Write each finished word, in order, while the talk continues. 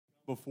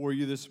before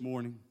you this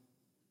morning.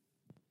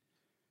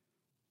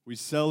 We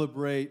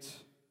celebrate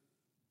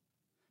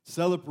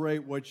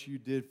what you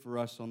did for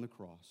us on the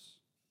cross.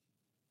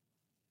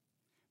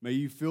 May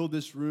you fill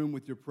this room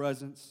with your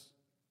presence.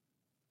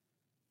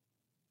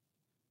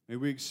 May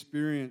we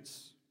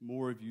experience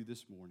more of you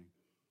this morning.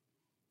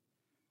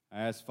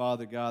 I ask,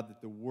 Father God,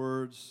 that the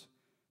words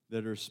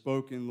that are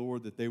spoken,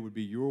 Lord, that they would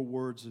be your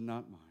words and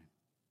not mine.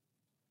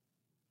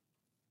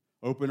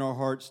 Open our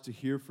hearts to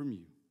hear from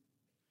you.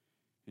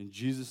 In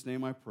Jesus'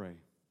 name I pray.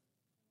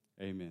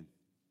 Amen.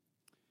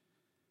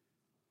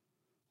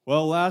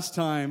 Well, last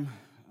time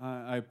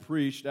I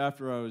preached,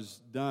 after I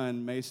was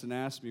done, Mason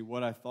asked me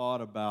what I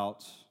thought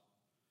about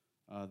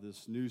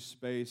this new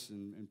space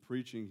and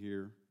preaching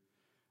here.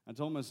 I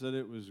told him, I said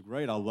it was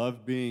great. I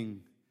love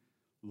being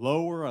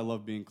lower. I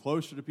love being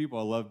closer to people.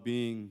 I love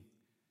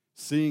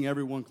seeing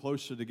everyone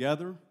closer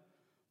together.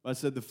 But I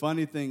said the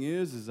funny thing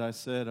is I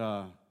said,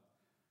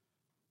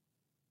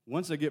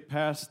 once I get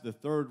past the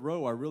third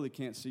row, I really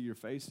can't see your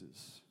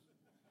faces.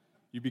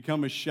 You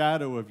become a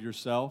shadow of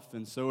yourself.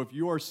 And so if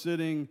you are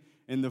sitting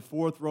in the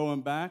fourth row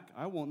and back,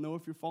 I won't know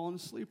if you're falling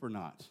asleep or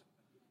not.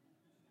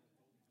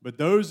 But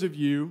those of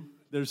you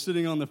that are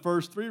sitting on the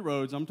first three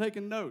rows, I'm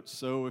taking notes.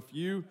 So if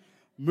you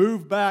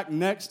move back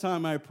next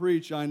time I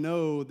preach, I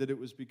know that it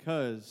was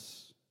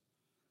because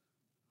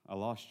I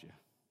lost you.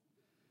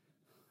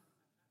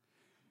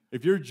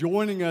 If you're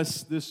joining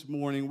us this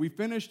morning, we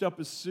finished up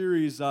a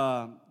series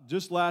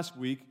just last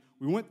week.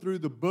 We went through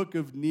the book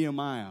of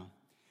Nehemiah.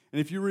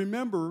 And if you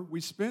remember,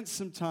 we spent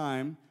some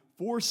time,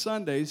 4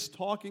 Sundays,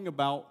 talking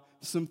about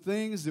some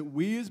things that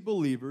we as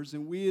believers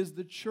and we as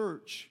the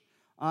church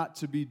ought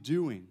to be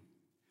doing.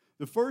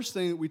 The first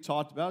thing that we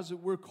talked about is that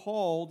we're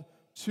called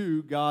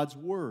to God's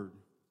Word.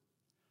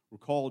 We're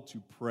called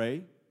to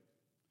pray.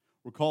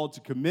 We're called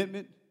to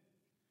commitment.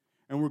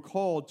 And we're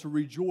called to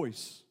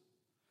rejoice.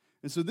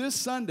 And so this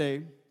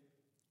Sunday,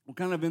 we're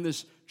kind of in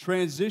this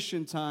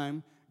transition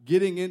time,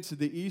 getting into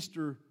the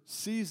Easter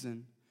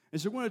season. And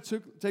so we're going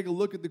to take a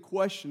look at the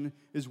question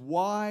is,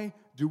 why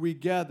do we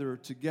gather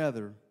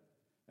together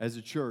as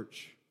a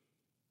church?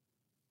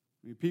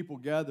 I mean, people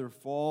gather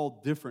for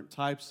all different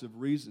types of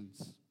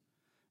reasons.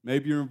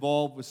 Maybe you're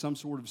involved with some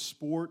sort of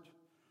sport,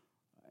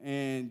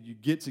 and you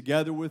get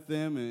together with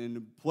them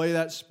and play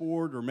that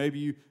sport, or maybe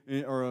you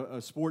are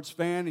a sports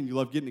fan and you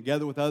love getting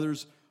together with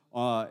others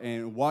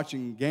and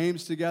watching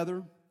games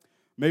together.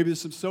 Maybe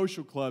there's some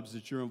social clubs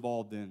that you're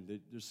involved in.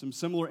 There's some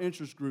similar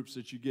interest groups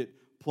that you get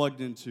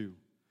plugged into.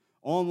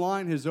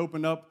 Online has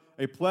opened up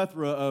a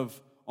plethora of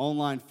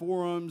online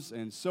forums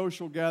and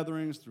social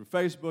gatherings through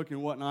Facebook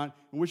and whatnot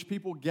in which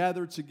people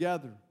gather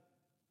together.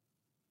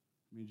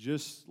 I mean,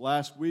 just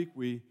last week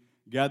we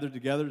gathered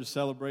together to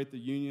celebrate the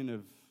union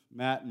of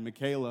Matt and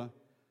Michaela.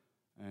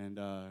 And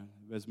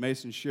as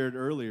Mason shared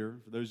earlier,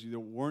 for those of you that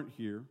weren't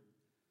here,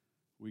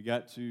 we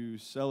got to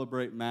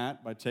celebrate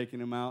Matt by taking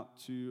him out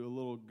to a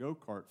little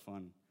go-kart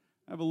fun.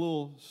 I have a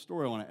little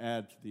story I want to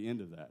add to the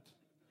end of that,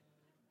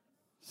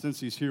 since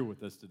he's here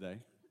with us today.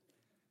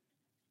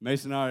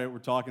 Mason and I were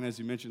talking, as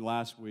he mentioned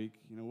last week,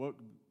 what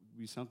would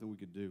be something we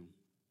could do?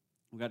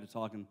 We got to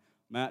talking.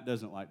 Matt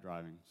doesn't like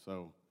driving,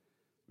 so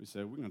we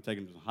said we're going to take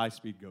him to some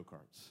high-speed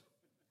go-karts.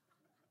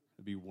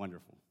 It'd be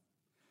wonderful.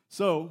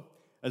 So,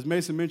 as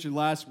Mason mentioned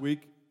last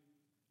week,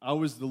 I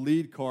was the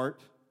lead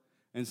cart,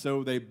 and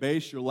so they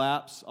base your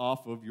laps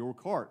off of your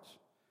cart.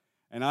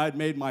 And I had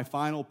made my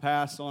final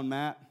pass on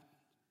Matt,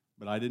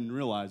 but I didn't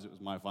realize it was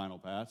my final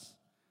pass.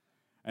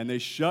 And they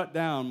shut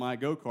down my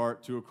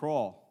go-kart to a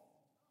crawl.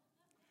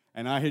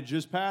 And I had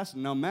just passed.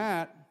 And now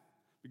Matt,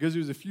 because he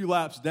was a few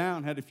laps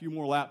down, had a few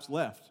more laps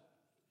left.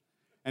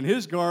 And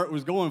his cart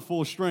was going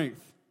full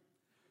strength.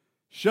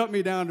 Shut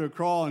me down to a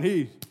crawl, and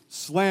he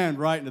slammed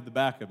right into the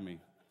back of me.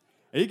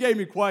 And he gave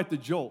me quite the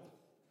jolt.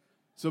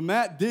 So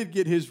Matt did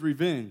get his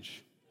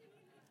revenge.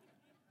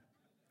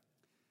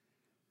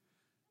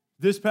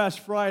 This past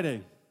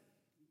Friday,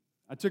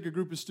 I took a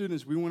group of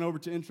students. We went over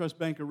to Intrust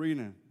Bank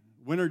Arena.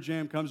 Winter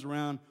Jam comes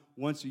around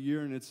once a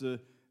year, and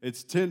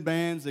it's 10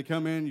 bands. They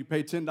come in, you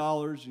pay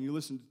 $10, and you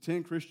listen to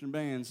 10 Christian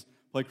bands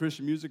play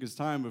Christian music. It's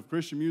time of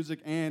Christian music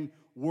and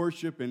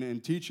worship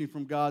and teaching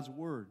from God's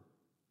Word.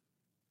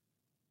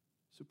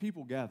 So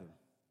people gather.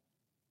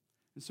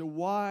 And so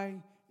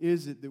why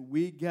is it that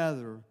we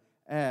gather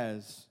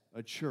as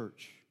a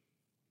church?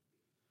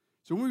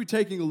 So we're going to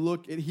be taking a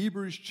look at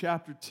Hebrews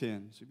chapter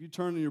 10. So if you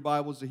turn in your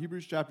Bibles to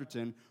Hebrews chapter 10,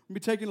 we're going to be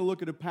taking a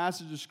look at a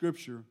passage of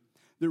Scripture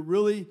that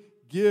really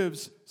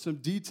gives some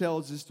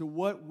details as to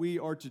what we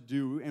are to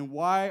do and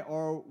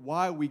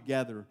why we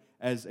gather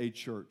as a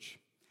church.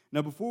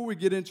 Now, before we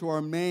get into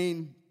our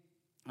main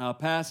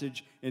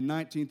passage in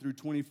 19 through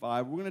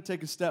 25, we're going to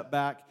take a step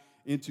back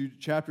into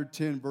chapter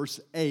 10, verse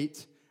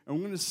 8, and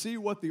we're going to see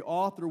what the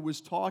author was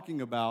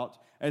talking about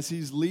as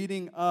he's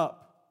leading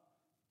up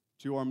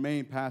to our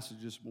main passage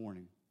this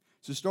morning.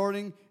 So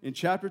starting in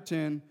chapter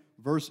 10,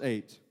 verse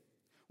 8,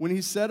 when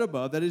he said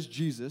above, that is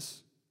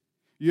Jesus,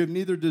 you have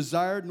neither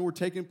desired nor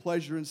taken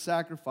pleasure in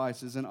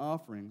sacrifices and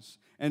offerings,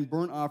 and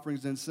burnt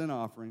offerings and sin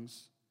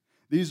offerings.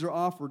 These are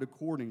offered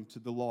according to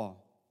the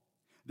law."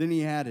 Then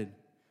he added,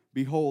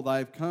 "Behold, I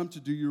have come to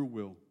do your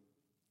will."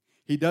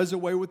 He does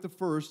away with the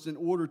first in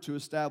order to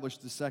establish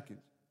the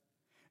second.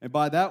 And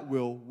by that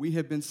will, we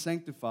have been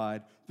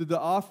sanctified through the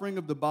offering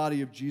of the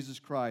body of Jesus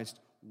Christ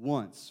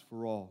once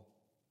for all.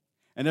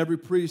 And every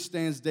priest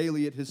stands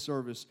daily at his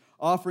service,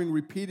 offering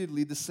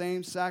repeatedly the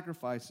same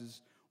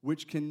sacrifices,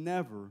 which can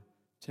never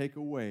take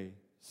away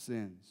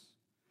sins.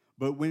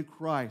 But when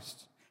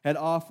Christ had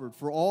offered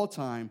for all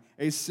time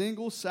a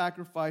single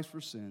sacrifice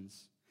for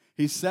sins,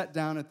 he sat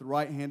down at the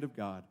right hand of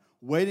God,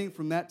 waiting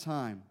from that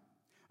time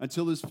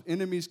until his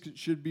enemies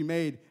should be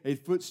made a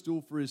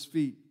footstool for his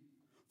feet.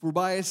 For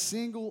by a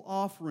single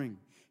offering,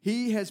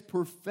 he has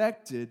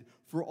perfected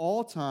for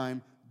all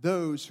time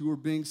those who are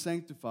being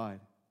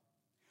sanctified.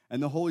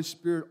 And the Holy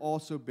Spirit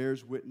also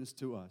bears witness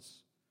to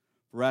us.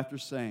 For after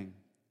saying,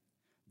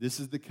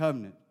 "This is the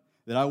covenant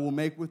that I will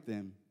make with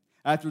them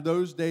after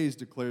those days,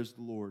 declares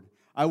the Lord,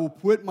 I will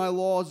put my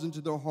laws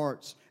into their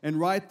hearts and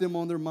write them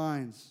on their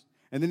minds."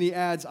 And then he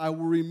adds, "I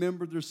will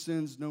remember their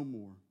sins no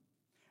more,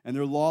 and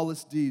their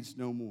lawless deeds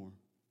no more.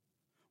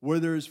 Where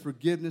there is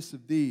forgiveness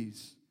of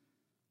these,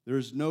 there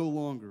is no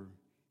longer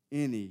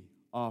any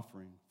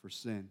offering for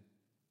sin."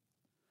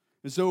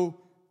 And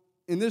so,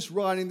 in this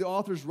writing, the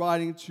author's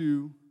writing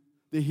to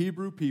the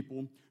Hebrew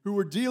people who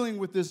were dealing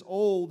with this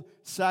old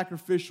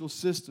sacrificial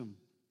system.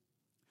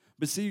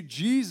 But see,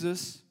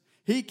 Jesus,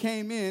 he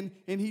came in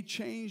and he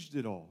changed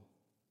it all.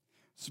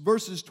 So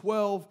verses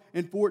 12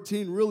 and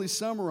 14 really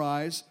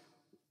summarize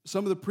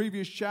some of the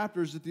previous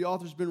chapters that the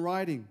author's been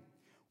writing.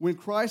 When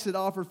Christ had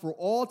offered for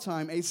all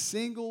time a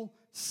single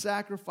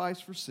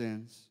sacrifice for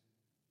sins,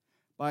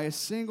 by a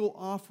single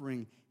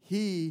offering,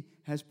 he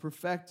has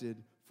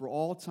perfected for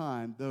all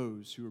time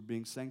those who are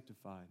being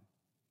sanctified.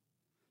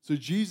 So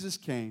Jesus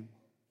came,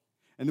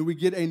 and then we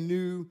get a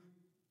new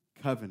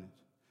covenant.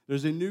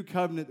 There's a new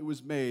covenant that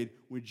was made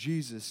when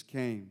Jesus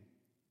came.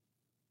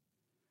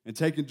 And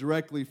taken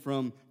directly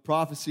from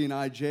prophecy in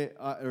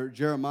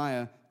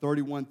Jeremiah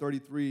 31,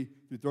 33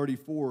 through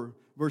 34,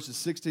 verses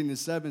 16 and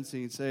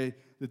 17 say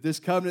that this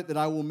covenant that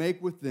I will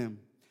make with them,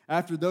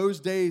 after those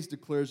days,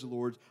 declares the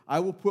Lord, I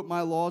will put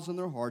my laws on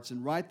their hearts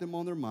and write them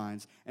on their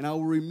minds, and I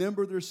will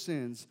remember their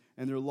sins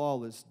and their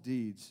lawless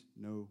deeds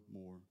no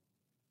more.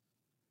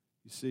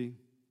 You see,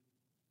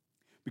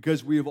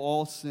 because we have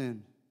all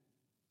sinned,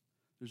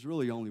 there's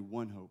really only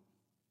one hope.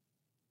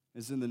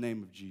 It's in the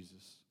name of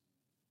Jesus.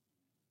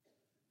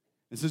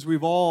 And since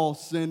we've all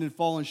sinned and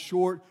fallen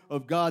short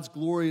of God's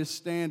glorious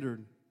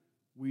standard,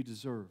 we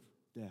deserve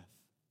death.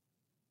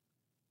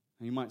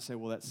 And you might say,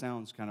 well, that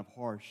sounds kind of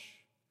harsh.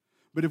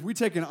 But if we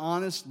take an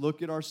honest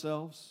look at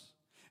ourselves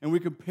and we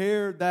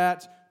compare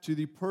that to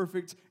the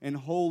perfect and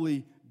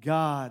holy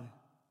God,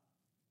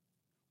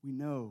 we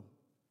know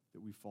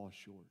that we fall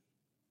short.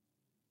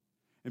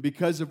 And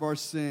because of our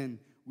sin,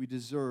 we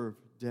deserve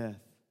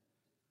death.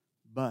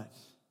 But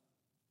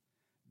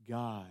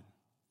God,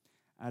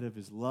 out of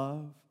his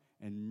love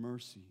and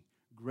mercy,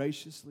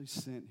 graciously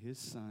sent his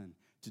Son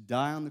to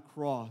die on the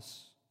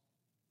cross,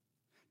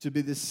 to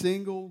be the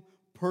single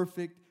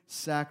perfect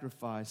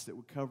sacrifice that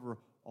would cover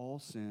all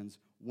sins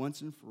once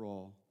and for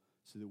all,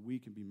 so that we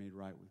can be made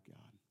right with God.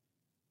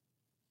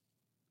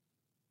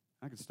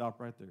 I could stop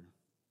right there.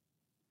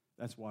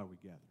 That's why we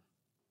gather.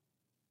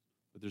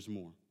 But there's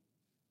more.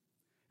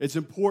 It's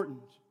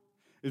important.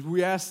 As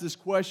we ask this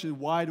question,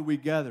 why do we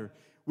gather?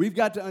 We've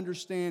got to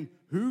understand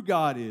who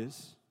God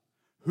is,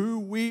 who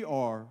we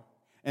are,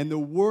 and the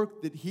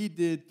work that he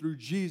did through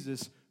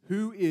Jesus,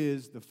 who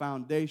is the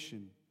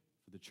foundation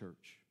for the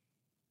church.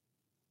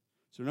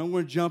 So now we're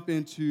going to jump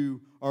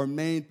into our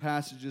main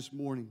passage this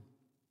morning.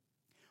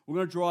 We're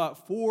going to draw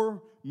out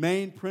 4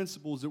 main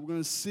principles that we're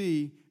going to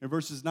see in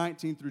verses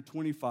 19 through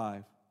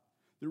 25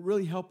 that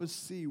really help us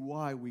see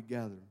why we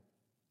gather.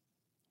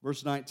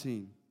 Verse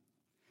 19.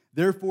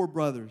 Therefore,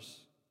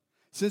 brothers,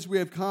 since we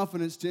have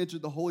confidence to enter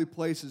the holy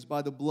places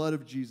by the blood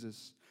of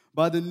Jesus,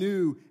 by the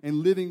new and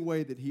living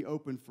way that he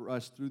opened for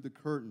us through the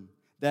curtain,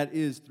 that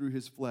is, through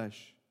his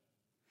flesh.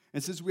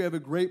 And since we have a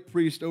great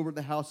priest over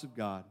the house of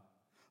God,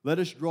 let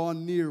us draw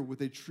near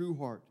with a true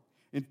heart,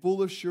 in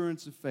full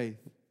assurance of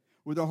faith,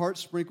 with our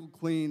hearts sprinkled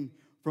clean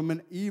from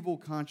an evil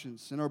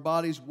conscience and our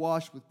bodies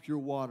washed with pure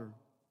water.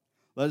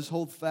 Let us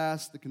hold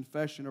fast the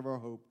confession of our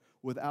hope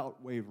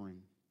without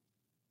wavering.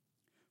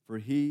 For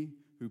he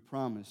who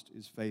promised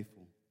is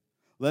faithful.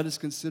 Let us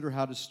consider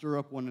how to stir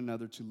up one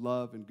another to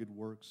love and good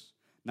works,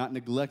 not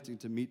neglecting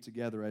to meet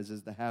together as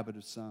is the habit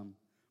of some,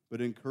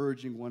 but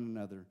encouraging one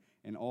another,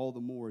 and all the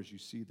more as you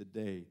see the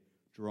day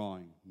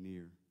drawing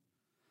near.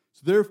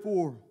 So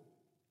therefore,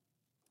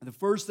 the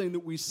first thing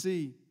that we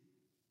see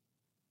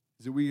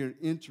is that we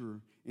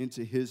enter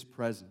into his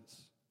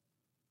presence.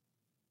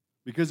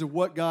 Because of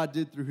what God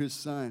did through his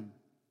Son,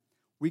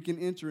 we can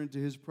enter into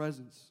his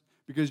presence.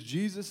 Because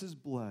Jesus'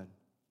 blood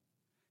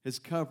has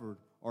covered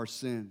our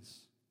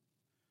sins.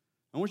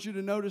 I want you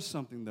to notice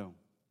something, though.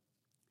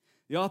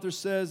 The author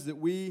says that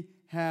we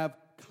have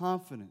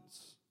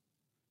confidence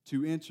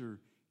to enter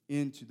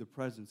into the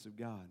presence of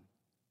God.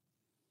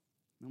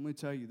 And I'm going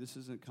to tell you, this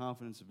isn't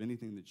confidence of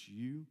anything that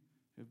you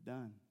have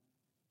done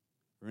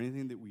or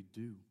anything that we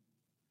do.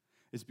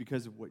 It's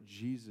because of what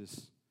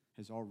Jesus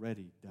has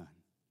already done.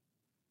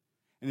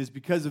 And it's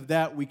because of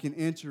that we can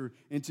enter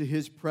into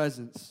His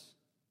presence.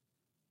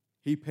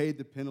 He paid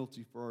the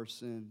penalty for our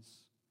sins.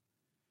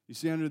 You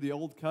see, under the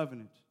old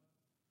covenant,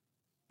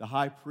 the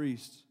high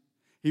priest,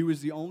 he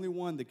was the only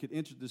one that could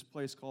enter this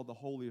place called the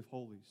Holy of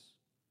Holies.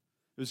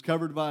 It was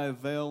covered by a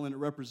veil, and it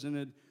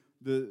represented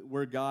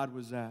where God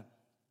was at.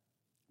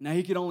 Now,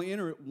 he could only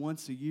enter it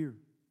once a year.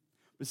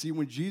 But see,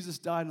 when Jesus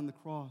died on the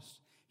cross,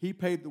 He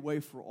paid the way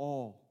for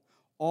all.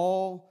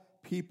 All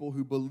people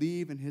who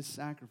believe in His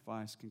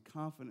sacrifice can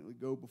confidently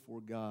go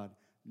before God,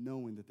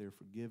 knowing that they're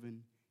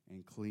forgiven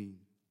and clean.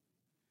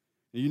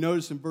 And you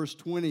notice in verse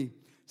 20, it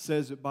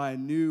says that by a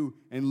new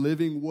and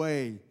living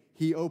way,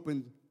 He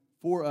opened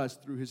for us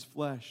through His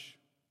flesh.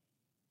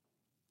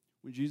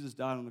 When Jesus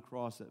died on the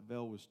cross, that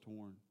veil was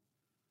torn.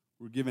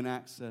 We're given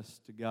access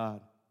to God.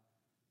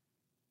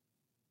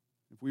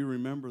 If we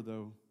remember,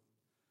 though,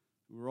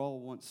 we were all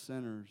once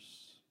sinners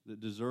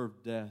that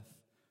deserved death,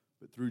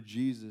 but through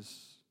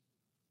Jesus,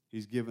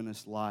 He's given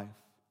us life.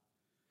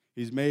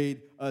 He's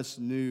made us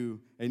new,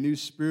 a new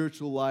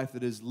spiritual life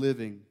that is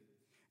living.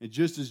 And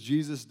just as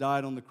Jesus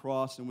died on the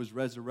cross and was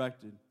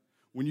resurrected,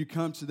 when you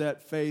come to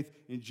that faith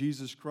in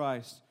Jesus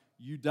Christ,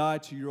 you die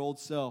to your old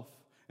self,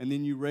 and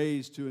then you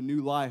raise to a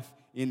new life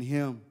in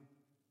Him.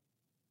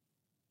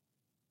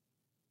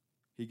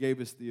 He gave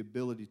us the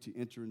ability to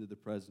enter into the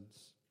presence.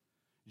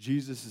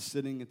 Jesus is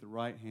sitting at the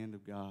right hand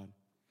of God.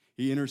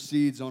 He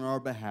intercedes on our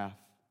behalf.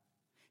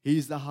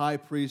 He's the high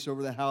priest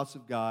over the house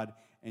of God,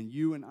 and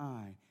you and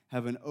I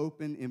have an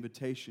open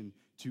invitation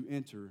to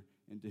enter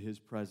into His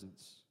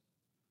presence.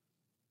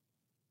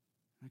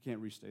 I can't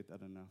restate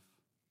that enough.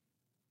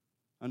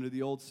 Under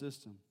the old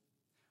system,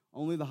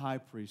 only the high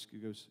priest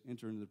could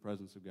enter into the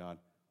presence of God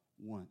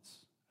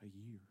once a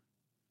year.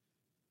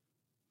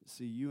 But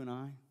see, you and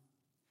I,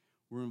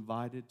 we're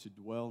invited to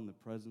dwell in the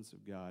presence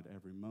of God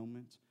every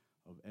moment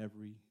of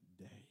every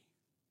day.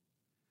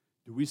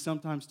 Do we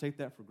sometimes take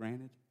that for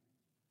granted?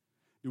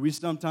 Do we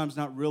sometimes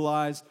not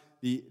realize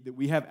that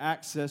we have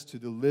access to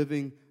the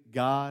living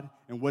God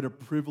and what a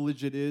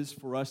privilege it is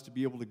for us to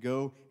be able to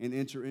go and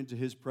enter into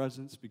His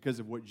presence because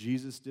of what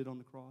Jesus did on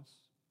the cross?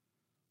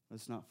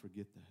 Let's not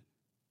forget that.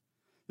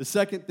 The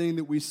second thing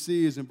that we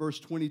see is in verse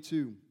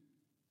 22.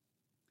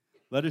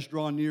 Let us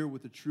draw near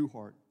with a true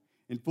heart,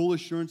 in full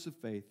assurance of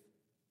faith,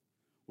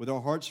 with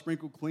our hearts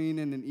sprinkled clean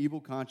and an evil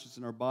conscience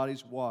and our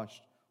bodies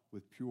washed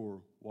with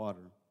pure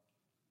water.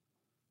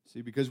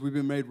 See, because we've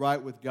been made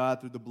right with God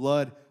through the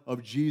blood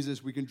of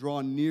Jesus, we can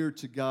draw near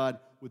to God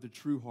with a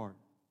true heart.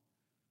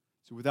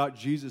 So without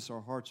Jesus, our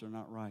hearts are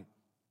not right.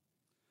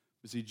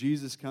 But see,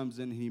 Jesus comes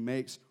in and He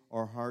makes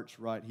our hearts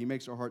right. He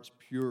makes our hearts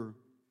pure.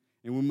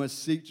 And we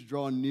must seek to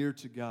draw near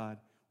to God,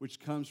 which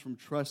comes from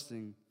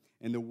trusting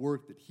in the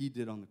work that He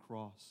did on the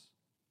cross.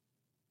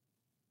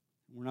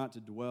 We're not to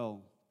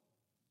dwell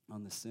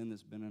on the sin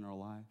that's been in our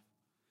life,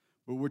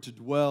 but we're to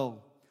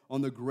dwell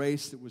on the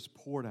grace that was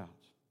poured out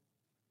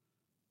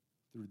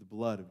through the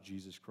blood of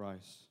Jesus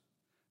Christ.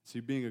 See,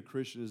 being a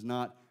Christian is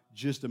not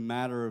just a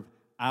matter of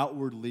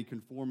outwardly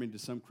conforming to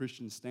some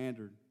Christian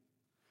standard,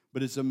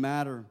 but it's a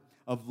matter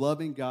of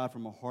loving God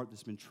from a heart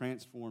that's been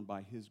transformed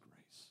by His grace.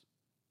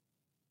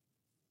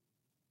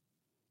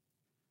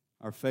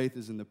 Our faith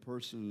is in the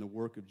person and the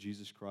work of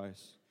Jesus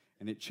Christ,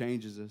 and it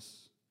changes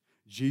us.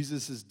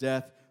 Jesus'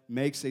 death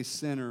makes a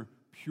sinner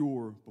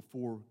pure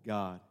before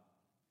God.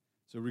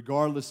 So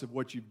regardless of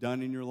what you've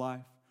done in your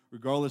life,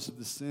 regardless of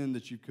the sin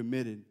that you've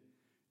committed,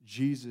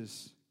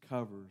 Jesus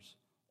covers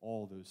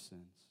all those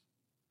sins.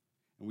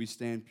 And we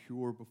stand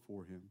pure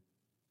before Him.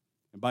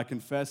 And by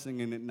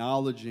confessing and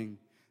acknowledging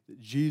that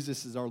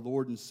Jesus is our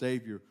Lord and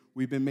Savior,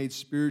 we've been made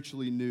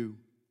spiritually new.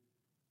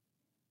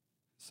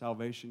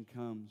 Salvation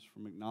comes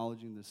from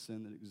acknowledging the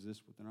sin that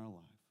exists within our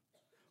life,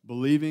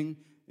 believing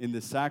in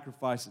the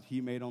sacrifice that He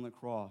made on the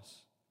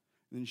cross,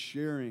 and then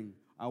sharing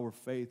our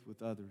faith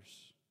with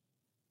others.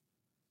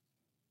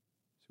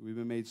 So we've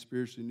been made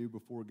spiritually new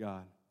before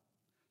God.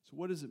 So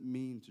what does it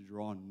mean to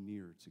draw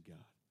near to God?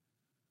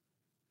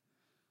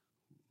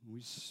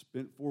 We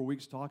spent 4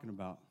 weeks talking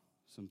about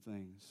some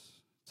things.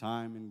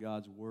 Time in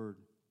God's Word.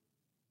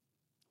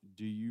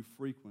 Do you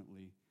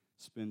frequently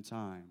spend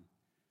time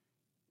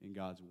in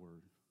God's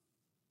Word?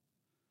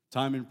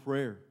 Time in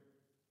prayer.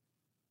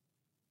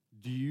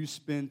 Do you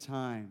spend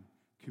time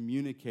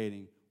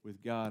communicating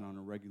with God on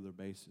a regular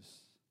basis?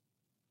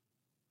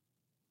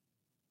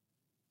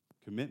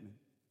 Commitment.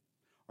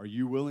 Are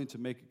you willing to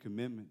make a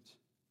commitment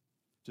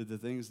to the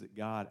things that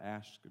God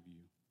asks of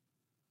you?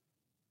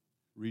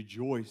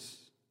 Rejoice.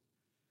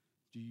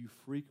 Do you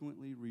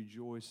frequently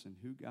rejoice in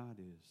who God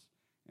is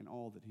and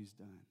all that He's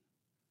done?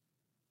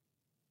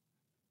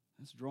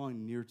 That's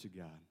drawing near to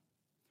God.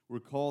 We're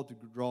called to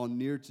draw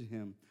near to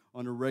Him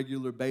on a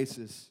regular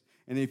basis.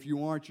 And if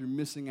you aren't, you're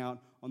missing out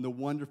on the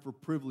wonderful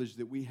privilege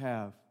that we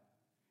have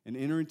in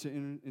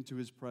entering into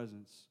His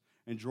presence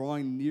and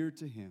drawing near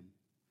to Him,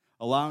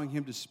 allowing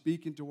Him to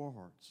speak into our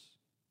hearts.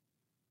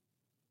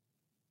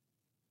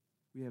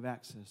 We have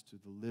access to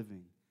the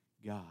living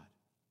God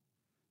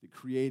that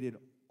created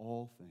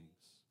all things,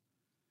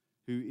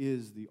 who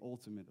is the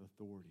ultimate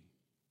authority.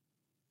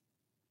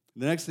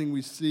 The next thing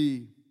we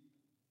see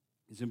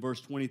is in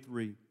verse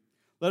 23.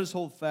 Let us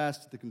hold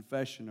fast to the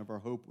confession of our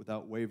hope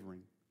without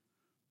wavering,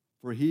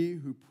 for he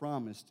who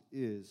promised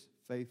is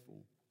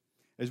faithful.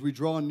 As we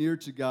draw near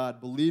to God,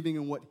 believing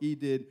in what he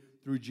did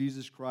through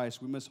Jesus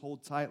Christ, we must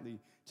hold tightly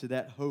to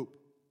that hope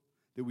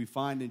that we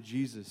find in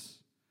Jesus.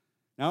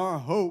 Now, our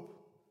hope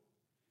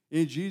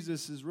in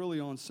Jesus is really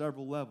on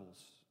several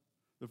levels.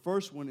 The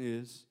first one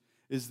is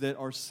that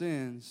our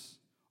sins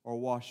are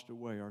washed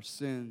away. Our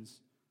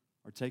sins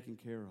are taken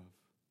care of.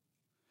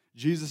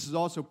 Jesus has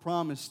also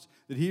promised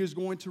that he is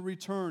going to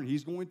return.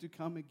 He's going to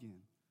come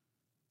again.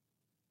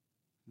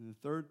 And the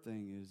third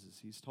thing is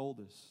he's told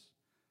us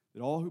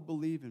that all who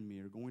believe in me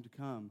are going to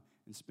come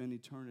and spend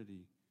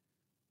eternity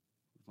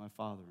with my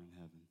Father in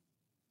heaven.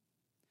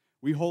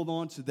 We hold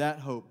on to that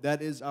hope.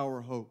 That is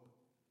our hope.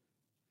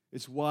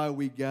 It's why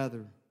we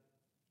gather.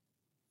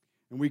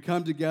 And we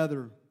come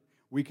together.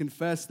 We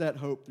confess that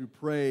hope through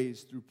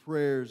praise, through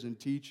prayers and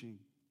teaching.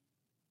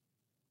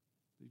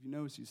 If you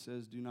notice, he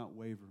says, do not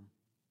waver.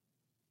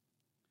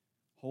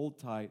 Hold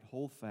tight,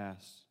 hold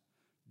fast.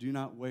 Do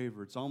not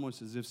waver. It's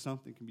almost as if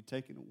something can be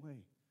taken away.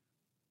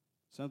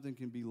 Something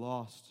can be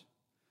lost.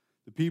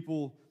 The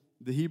people,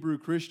 the Hebrew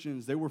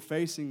Christians, they were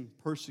facing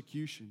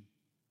persecution.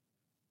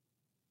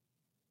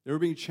 They were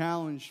being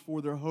challenged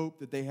for their hope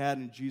that they had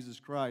in Jesus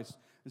Christ.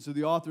 And so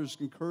the author is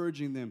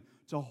encouraging them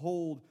to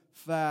hold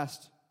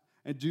fast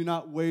and do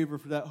not waver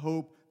for that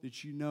hope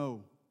that you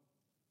know.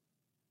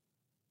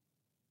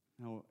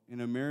 Now,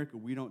 in America,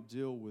 we don't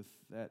deal with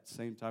that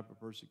same type of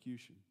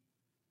persecution.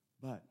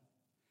 But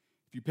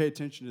if you pay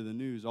attention to the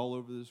news all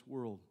over this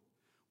world,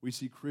 we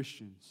see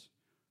Christians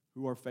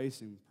who are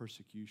facing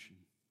persecution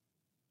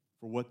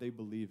for what they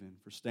believe in,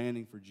 for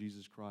standing for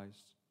Jesus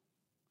Christ.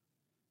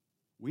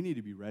 We need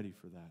to be ready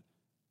for that.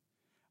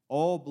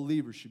 All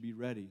believers should be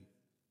ready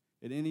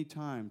at any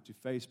time to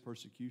face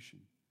persecution.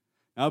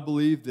 Now, I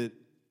believe that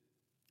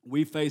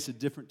we face a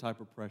different type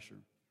of pressure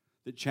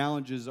that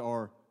challenges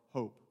our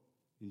hope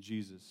in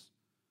Jesus.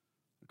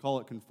 I call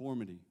it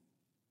conformity.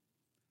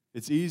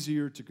 It's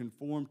easier to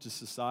conform to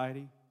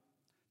society,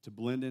 to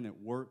blend in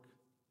at work,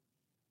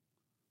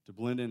 to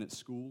blend in at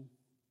school,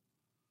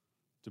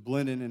 to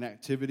blend in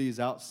activities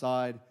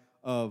outside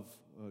of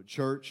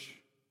church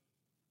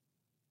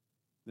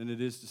than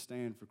it is to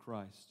stand for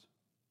Christ.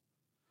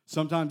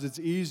 Sometimes it's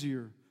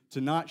easier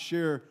to not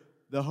share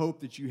the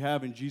hope that you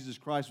have in Jesus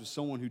Christ with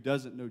someone who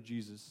doesn't know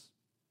Jesus,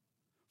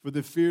 for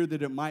the fear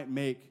that it might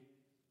make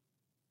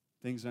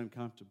things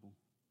uncomfortable.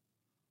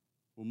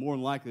 Well, more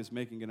than likely, it's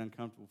making it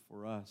uncomfortable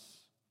for us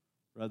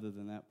rather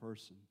than that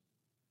person.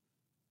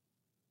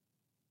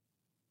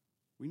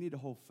 We need to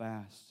hold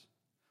fast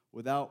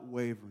without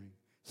wavering,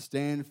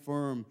 stand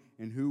firm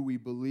in who we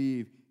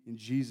believe in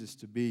Jesus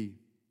to be.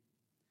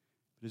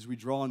 But as we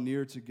draw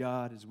near to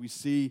God, as we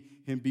see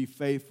him be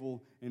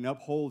faithful and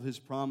uphold his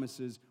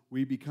promises,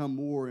 we become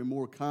more and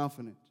more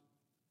confident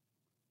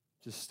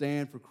to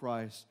stand for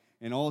Christ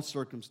in all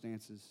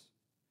circumstances,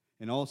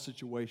 in all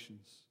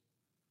situations,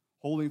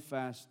 holding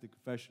fast to the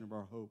confession of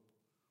our hope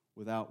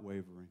without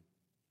wavering.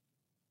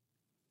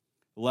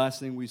 The last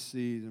thing we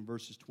see is in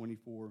verses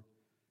 24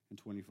 and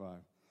 25.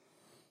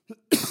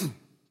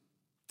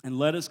 And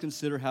let us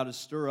consider how to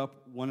stir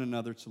up one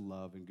another to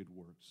love and good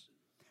works,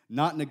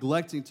 not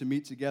neglecting to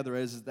meet together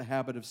as is the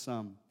habit of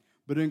some,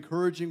 but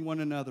encouraging one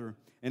another,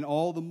 and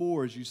all the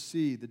more as you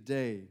see the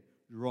day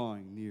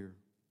drawing near.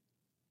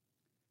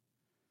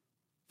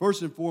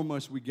 First and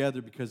foremost, we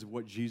gather because of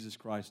what Jesus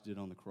Christ did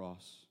on the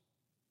cross.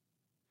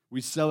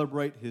 We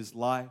celebrate his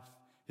life,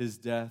 his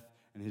death,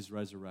 and his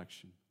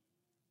resurrection.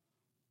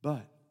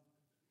 But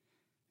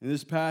in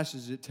this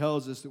passage, it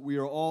tells us that we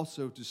are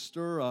also to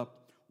stir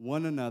up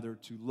one another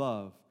to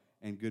love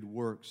and good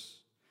works.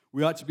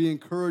 We ought to be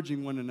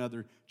encouraging one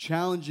another,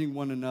 challenging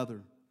one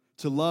another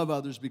to love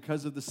others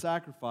because of the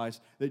sacrifice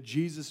that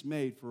Jesus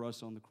made for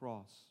us on the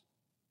cross.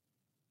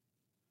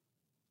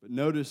 But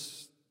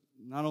notice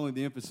not only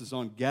the emphasis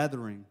on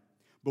gathering,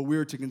 but we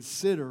are to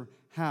consider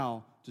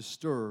how to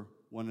stir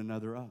one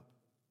another up.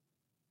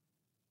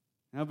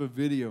 I have a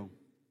video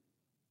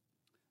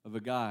of a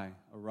guy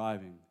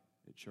arriving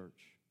at church.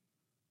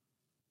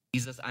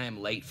 Jesus, I am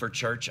late for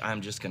church.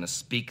 I'm just going to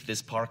speak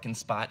this parking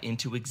spot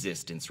into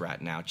existence right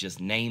now.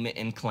 Just name it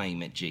and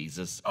claim it,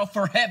 Jesus. Oh,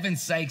 for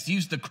heaven's sakes,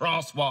 use the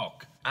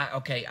crosswalk.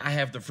 I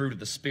have the fruit of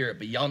the Spirit,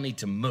 but y'all need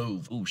to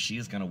move. Ooh, she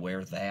is going to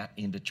wear that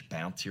into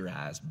bounce your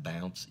eyes.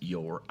 Bounce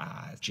your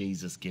eyes.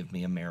 Jesus, give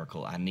me a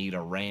miracle. I need a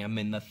ram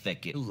in the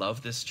thicket. I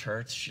love this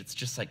church. It's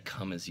just like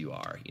come as you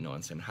are. You know what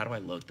I'm saying? How do I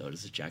look, though?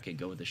 Does the jacket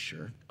go with the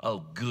shirt?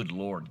 Oh, good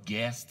Lord.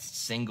 Guests,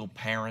 single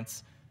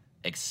parents,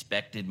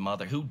 expected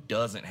mother. Who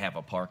doesn't have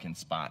a parking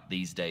spot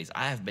these days?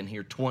 I have been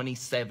here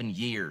 27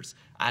 years.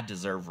 I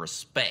deserve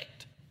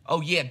respect. Oh,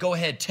 yeah, go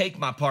ahead, take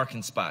my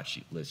parking spot.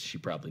 She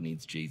probably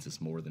needs Jesus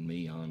more than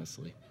me,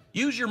 honestly.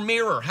 Use your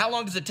mirror. How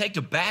long does it take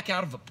to back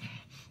out of a...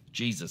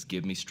 Jesus,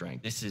 give me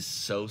strength. This is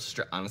so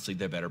honestly,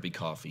 there better be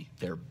coffee.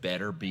 There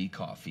better be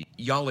coffee.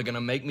 Y'all are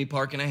gonna make me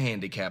park in a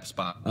handicap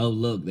spot. Oh,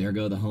 look, there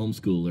go the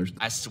homeschoolers.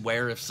 I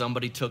swear if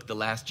somebody took the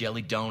last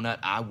jelly donut,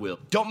 I will.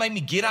 Don't make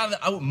me get out of the...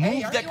 Oh, move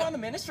hey, are you on the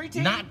ministry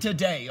team? Not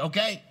today,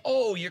 okay?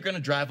 Oh, you're gonna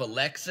drive a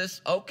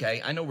Lexus?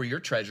 Okay, I know where your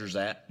treasure's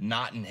at.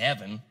 Not in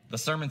heaven. The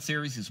sermon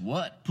series is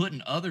what?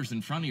 Putting others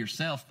in front of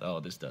yourself. Oh,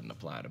 this doesn't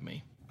apply to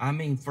me. I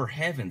mean, for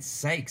heaven's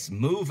sakes,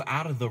 move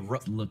out of the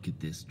road. Look at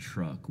this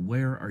truck.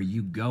 Where are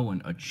you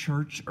going? A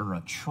church or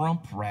a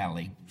Trump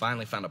rally?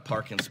 Finally found a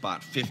parking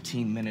spot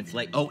 15 minutes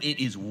late. Oh, it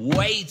is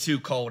way too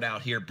cold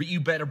out here, but you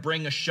better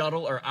bring a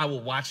shuttle or I will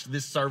watch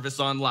this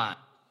service online.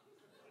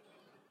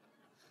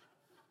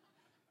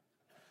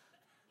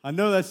 I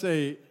know that's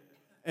a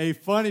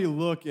funny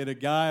look at a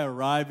guy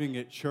arriving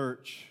at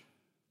church,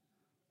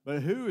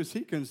 but who is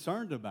he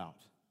concerned about?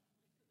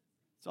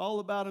 It's all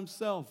about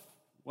himself.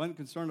 Wasn't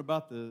concerned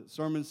about the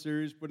sermon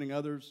series, putting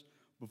others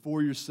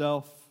before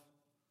yourself.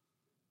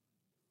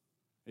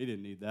 He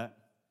didn't need that.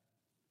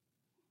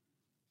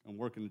 I'm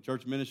working the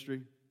church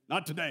ministry.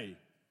 Not today.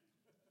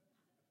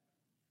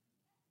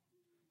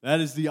 That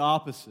is the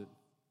opposite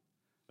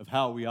of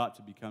how we ought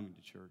to be coming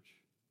to church.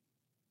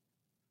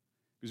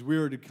 Because we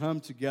are to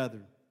come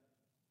together.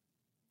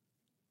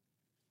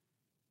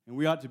 And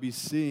we ought to be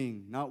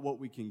seeing not what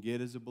we can get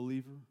as a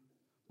believer,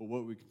 but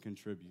what we can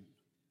contribute.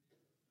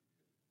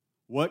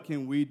 What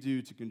can we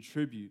do to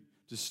contribute,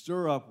 to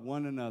stir up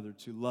one another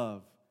to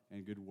love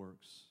and good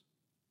works?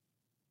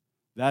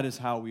 That is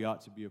how we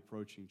ought to be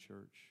approaching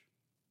church.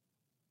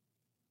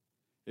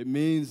 It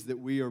means that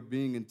we are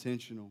being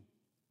intentional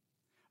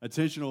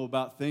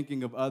about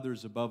thinking of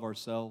others above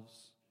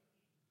ourselves.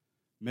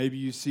 Maybe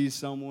you see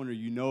someone or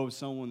you know of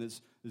someone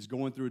that's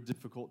going through a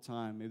difficult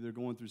time. Maybe they're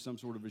going through some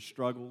sort of a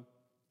struggle.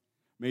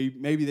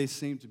 Maybe they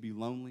seem to be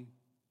lonely,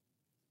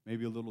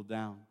 maybe a little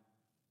down.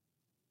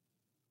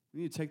 We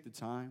need to take the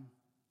time,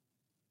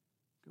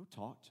 go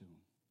talk to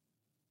them.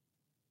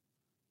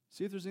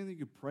 See if there's anything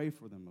you could pray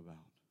for them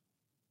about.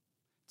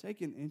 Take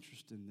an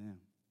interest in them.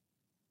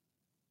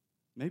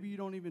 Maybe you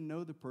don't even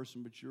know the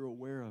person, but you're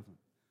aware of them.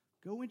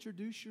 Go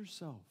introduce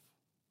yourself.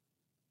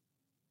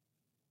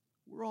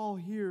 We're all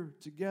here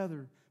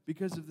together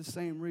because of the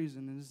same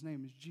reason, and his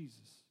name is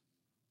Jesus.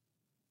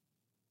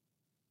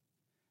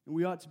 And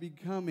we ought to be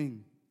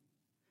coming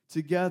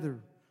together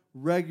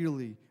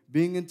regularly,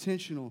 being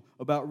intentional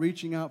about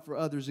reaching out for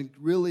others and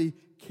really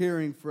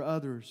caring for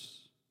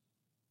others.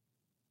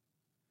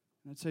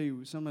 And I tell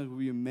you, sometimes we'll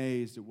be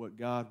amazed at what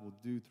God will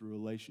do through a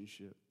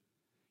relationship.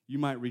 You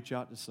might reach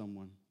out to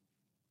someone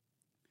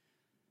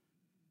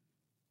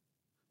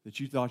that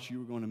you thought you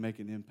were going to make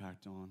an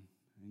impact on,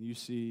 and you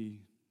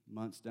see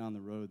months down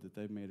the road that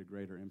they've made a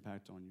greater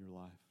impact on your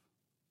life.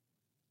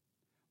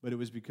 But it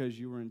was because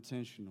you were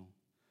intentional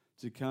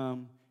to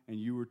come and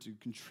you were to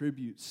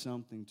contribute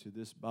something to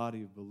this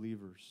body of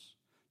believers,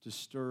 to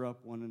stir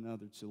up one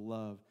another to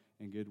love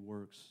and good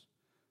works.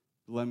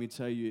 But let me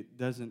tell you, it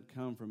doesn't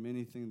come from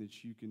anything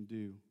that you can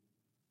do.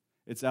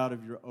 It's out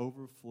of your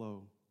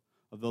overflow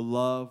of the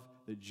love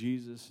that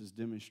Jesus has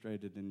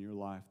demonstrated in your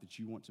life, that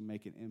you want to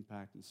make an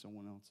impact in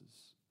someone else's.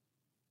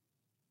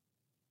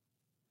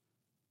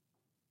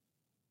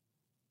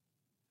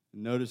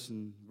 And notice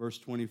in verse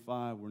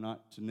 25, we're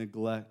not to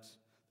neglect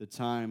the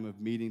time of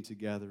meeting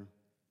together.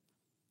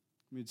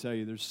 Let me tell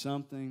you, there's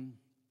something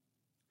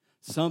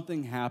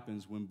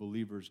happens when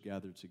believers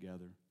gather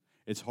together.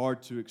 It's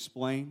hard to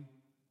explain.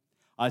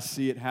 I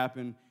see it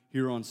happen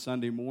here on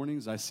Sunday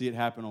mornings. I see it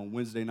happen on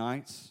Wednesday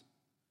nights.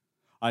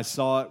 I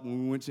saw it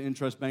when we went to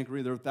Intrust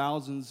Bankery. There were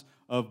thousands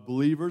of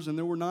believers, and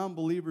there were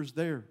non-believers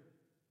there.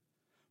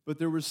 But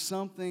there was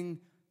something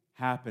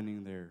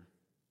happening there.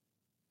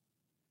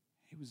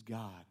 It was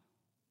God.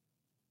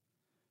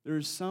 There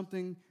is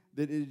something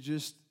that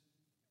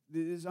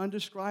is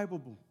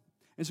undescribable.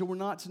 And so we're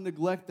not to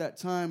neglect that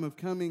time of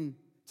coming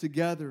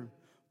together.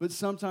 But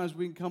sometimes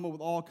we can come up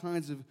with all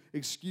kinds of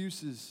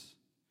excuses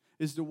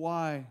as to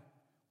why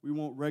we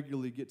won't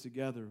regularly get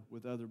together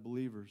with other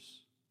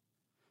believers.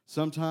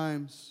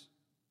 Sometimes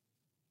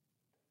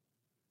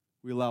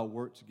we allow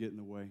work to get in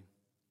the way.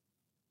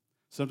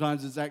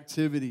 Sometimes it's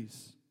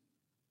activities.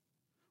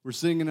 We're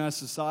seeing in our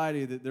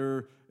society that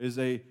there is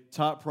a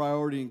top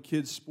priority in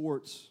kids'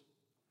 sports,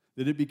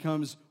 that it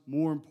becomes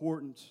more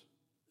important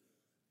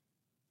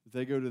that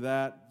they go to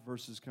that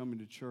versus coming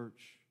to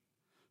church.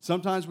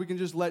 Sometimes we can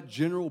just let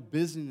general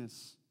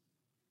busyness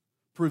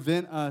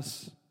prevent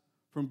us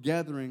from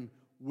gathering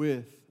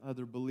with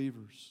other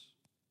believers.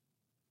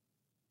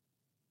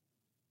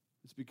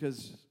 It's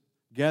because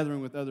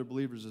gathering with other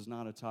believers is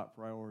not a top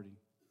priority.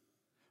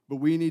 But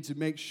we need to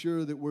make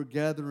sure that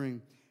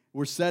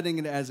we're setting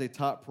it as a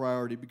top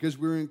priority because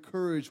we're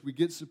encouraged, we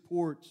get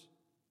support.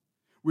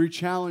 We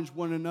challenge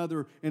one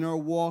another in our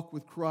walk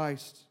with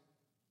Christ.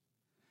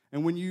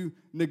 And when you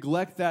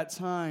neglect that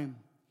time,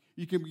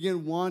 you can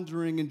begin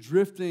wandering and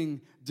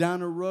drifting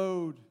down a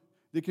road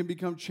that can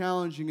become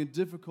challenging and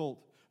difficult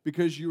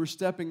because you are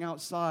stepping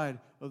outside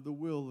of the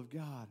will of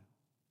God.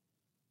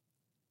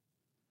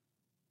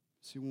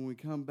 See, when we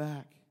come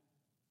back,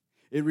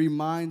 it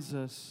reminds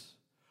us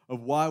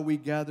of why we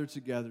gather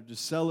together to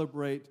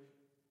celebrate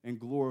and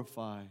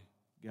glorify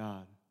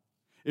God.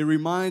 It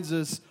reminds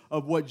us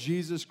of what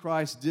Jesus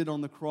Christ did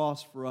on the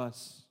cross for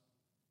us,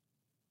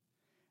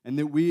 and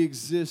that we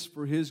exist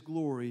for His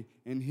glory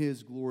and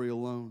His glory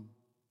alone.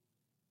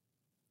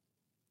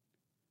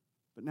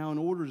 But now, in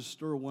order to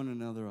stir one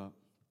another up,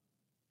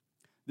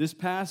 this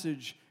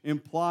passage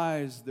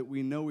implies that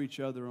we know each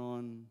other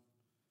on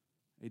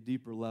a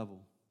deeper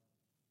level.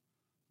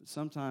 But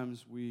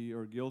sometimes we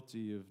are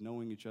guilty of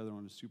knowing each other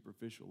on a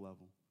superficial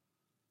level.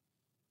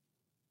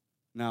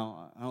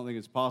 Now, I don't think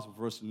it's possible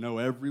for us to know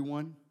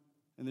everyone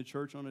in the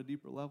church on a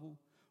deeper level,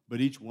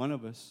 but each one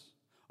of us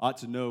ought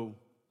to know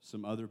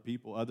some other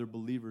people, other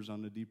believers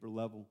on a deeper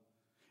level,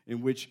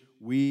 in which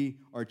we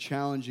are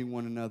challenging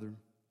one another.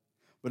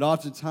 But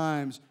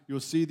oftentimes, you'll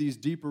see these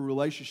deeper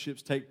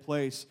relationships take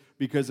place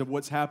because of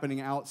what's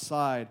happening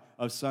outside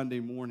of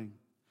Sunday morning,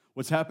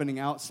 what's happening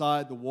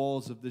outside the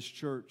walls of this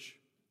church.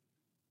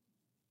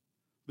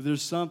 But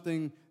there's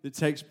something that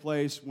takes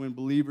place when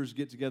believers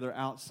get together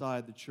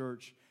outside the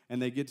church,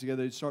 and they get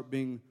together, they start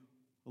being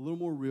a little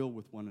more real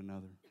with one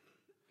another.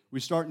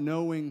 We start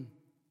knowing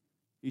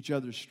each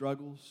other's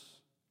struggles,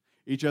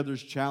 each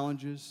other's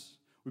challenges.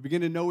 We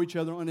begin to know each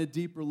other on a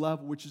deeper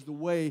level, which is the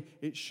way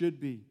it should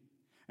be.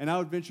 And I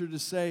would venture to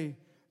say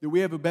that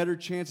we have a better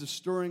chance of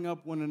stirring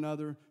up one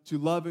another to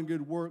love and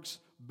good works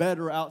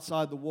better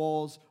outside the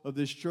walls of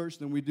this church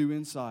than we do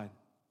inside.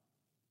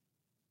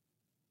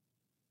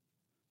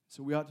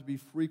 So we ought to be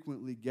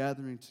frequently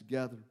gathering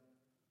together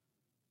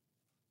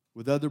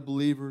with other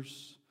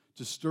believers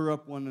to stir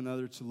up one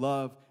another to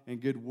love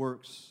and good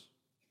works.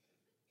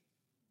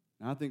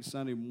 And I think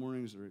Sunday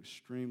mornings are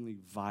extremely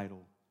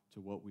vital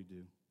to what we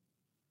do,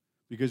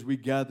 because we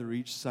gather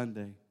each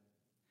Sunday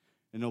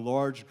in a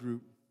large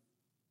group.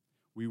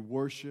 We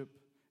worship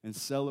and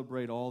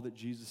celebrate all that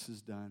Jesus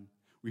has done.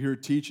 We hear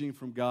teaching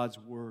from God's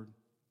Word.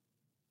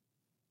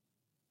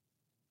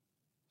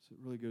 So it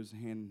really goes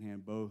hand in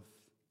hand, both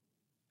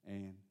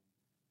and.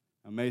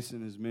 Now,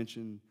 Mason has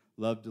mentioned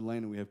Love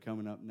Delana we have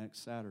coming up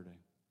next Saturday.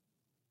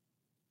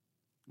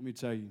 Let me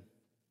tell you,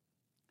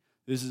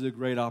 this is a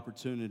great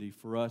opportunity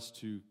for us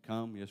to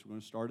come. Yes, we're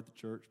going to start at the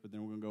church, but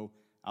then we're going to go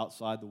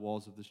outside the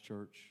walls of this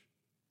church.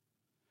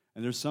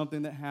 And there's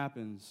something that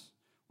happens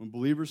when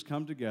believers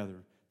come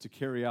together to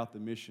carry out the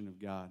mission of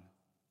God.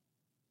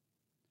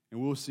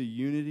 And we'll see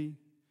unity.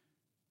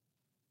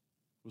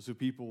 We'll see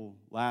people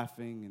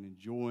laughing and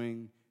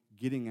enjoying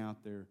getting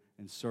out there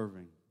and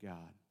serving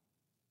God.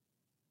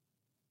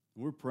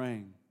 And we're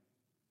praying.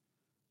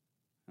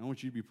 I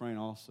want you to be praying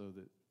also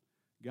that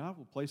God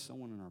will place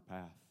someone in our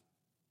path.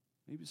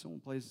 Maybe someone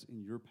places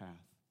in your path.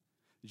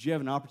 That you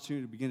have an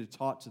opportunity to begin to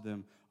talk to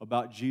them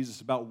about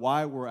Jesus, about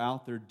why we're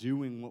out there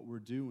doing what we're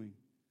doing.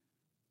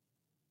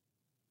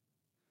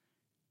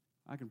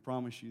 I can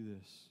promise you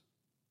this.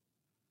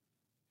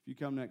 If you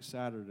come next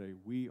Saturday,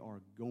 we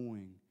are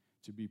going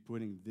to be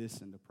putting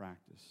this into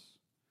practice.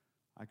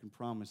 I can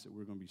promise that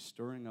we're going to be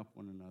stirring up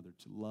one another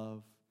to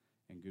love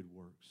and good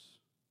works.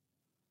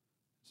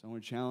 So I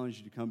want to challenge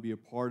you to come be a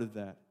part of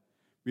that.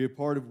 Be a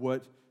part of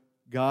what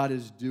God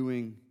is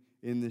doing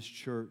in this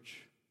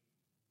church.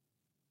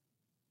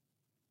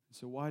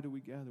 So why do we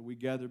gather? We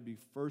gather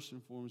first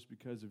and foremost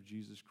because of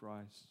Jesus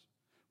Christ.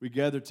 We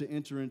gather to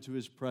enter into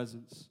His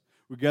presence.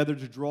 We gather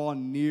to draw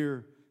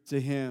near to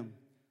Him,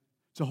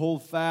 to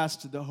hold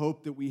fast to the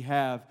hope that we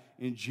have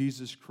in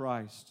Jesus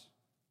Christ.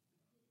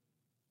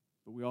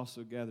 But we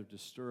also gather to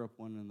stir up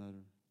one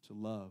another to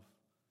love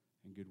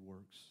and good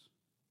works.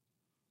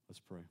 Let's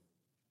pray.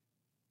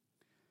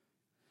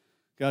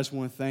 God, I just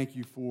want to thank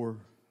you for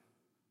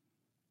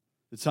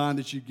the time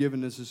that you've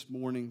given us this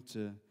morning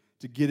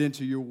to get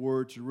into your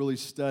word, to really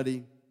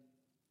study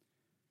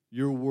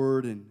your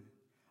word. And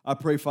I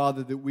pray,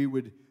 Father, that we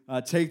would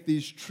take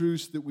these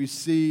truths that we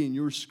see in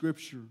your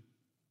scripture,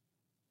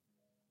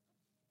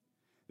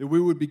 that we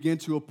would begin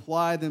to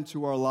apply them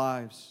to our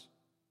lives,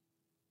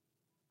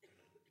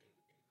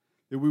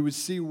 that we would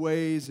see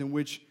ways in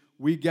which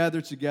we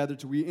gather together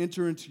till we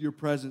enter into your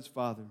presence,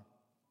 Father,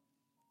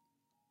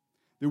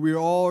 that we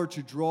all are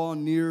to draw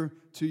near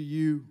to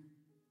you,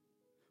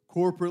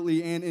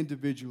 corporately and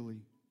individually.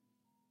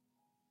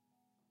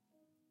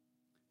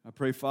 I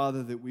pray,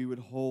 Father, that we would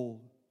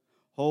hold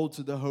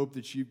to the hope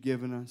that you've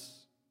given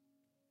us.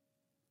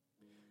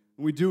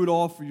 And we do it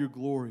all for your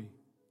glory.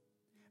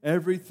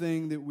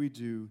 Everything that we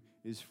do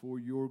is for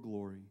your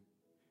glory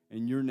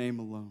and your name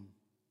alone.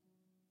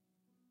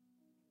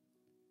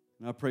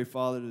 And I pray,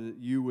 Father, that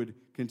you would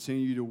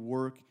continue to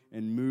work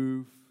and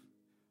move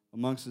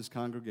amongst this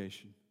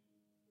congregation,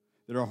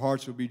 that our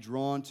hearts would be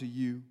drawn to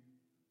you,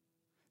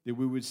 that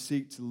we would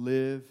seek to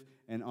live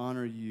and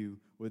honor you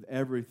with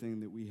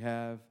everything that we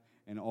have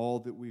and all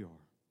that we are.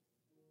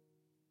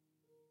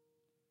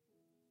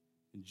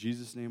 In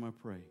Jesus' name I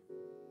pray.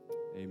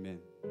 Amen.